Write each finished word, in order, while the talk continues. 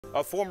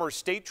A former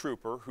state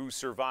trooper who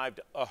survived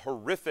a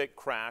horrific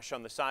crash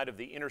on the side of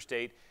the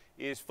interstate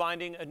is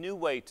finding a new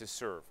way to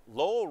serve.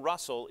 Lowell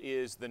Russell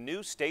is the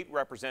new state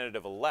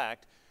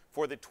representative-elect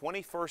for the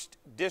 21st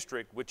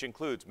District, which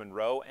includes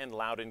Monroe and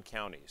Loudoun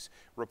counties.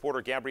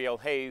 Reporter Gabrielle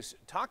Hayes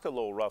talked to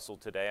Lowell Russell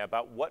today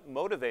about what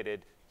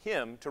motivated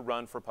him to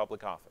run for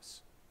public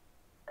office.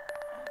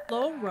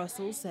 Lowell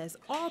Russell says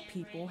all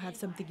people have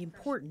something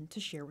important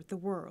to share with the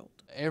world.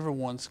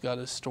 Everyone's got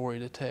a story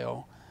to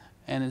tell,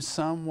 and in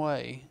some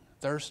way,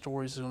 their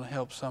story is going to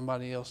help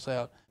somebody else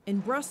out.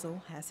 And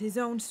Russell has his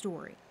own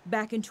story.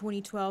 Back in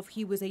 2012,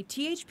 he was a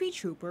THP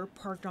trooper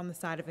parked on the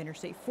side of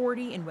Interstate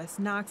 40 in West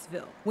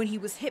Knoxville when he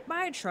was hit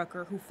by a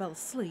trucker who fell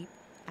asleep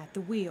at the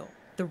wheel.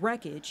 The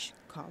wreckage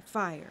caught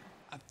fire.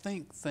 I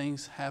think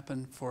things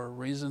happen for a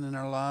reason in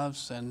our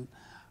lives, and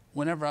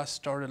whenever I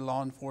started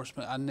law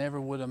enforcement, I never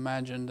would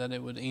imagine that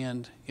it would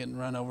end getting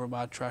run over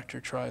by a tractor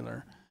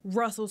trailer.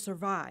 Russell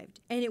survived,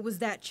 and it was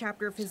that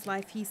chapter of his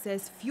life, he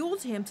says,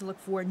 fueled him to look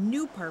for a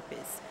new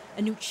purpose,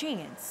 a new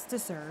chance to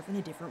serve in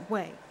a different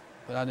way.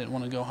 But I didn't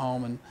want to go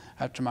home and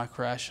after my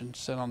crash and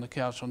sit on the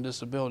couch on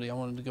disability. I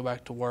wanted to go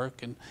back to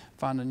work and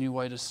find a new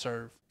way to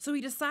serve. So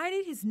he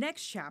decided his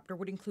next chapter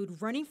would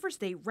include running for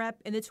state rep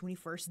in the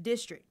 21st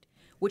District,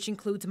 which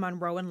includes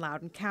Monroe and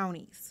Loudoun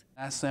counties.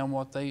 I asked them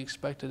what they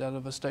expected out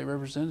of a state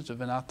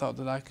representative, and I thought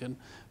that I could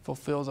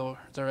fulfill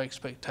their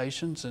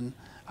expectations, and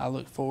I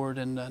look forward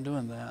in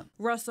doing that.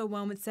 Russell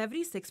won with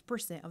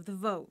 76% of the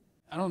vote.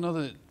 I don't know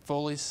that it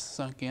fully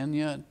sunk in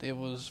yet. It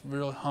was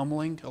real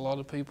humbling. A lot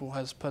of people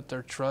has put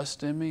their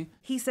trust in me.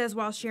 He says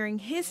while sharing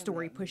his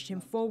story pushed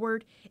him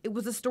forward, it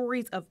was the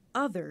stories of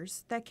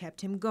others that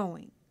kept him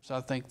going. So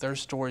I think their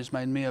stories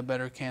made me a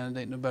better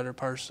candidate and a better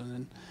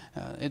person,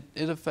 and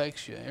it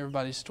affects you.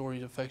 Everybody's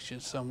story affects you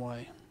in some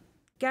way.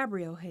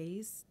 Gabrielle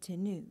Hayes,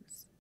 10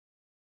 News.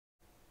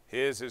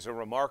 His is a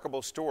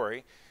remarkable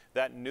story.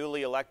 That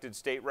newly elected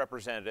state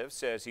representative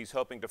says he's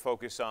hoping to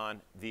focus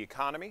on the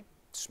economy,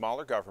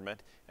 smaller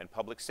government, and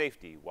public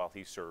safety while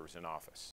he serves in office.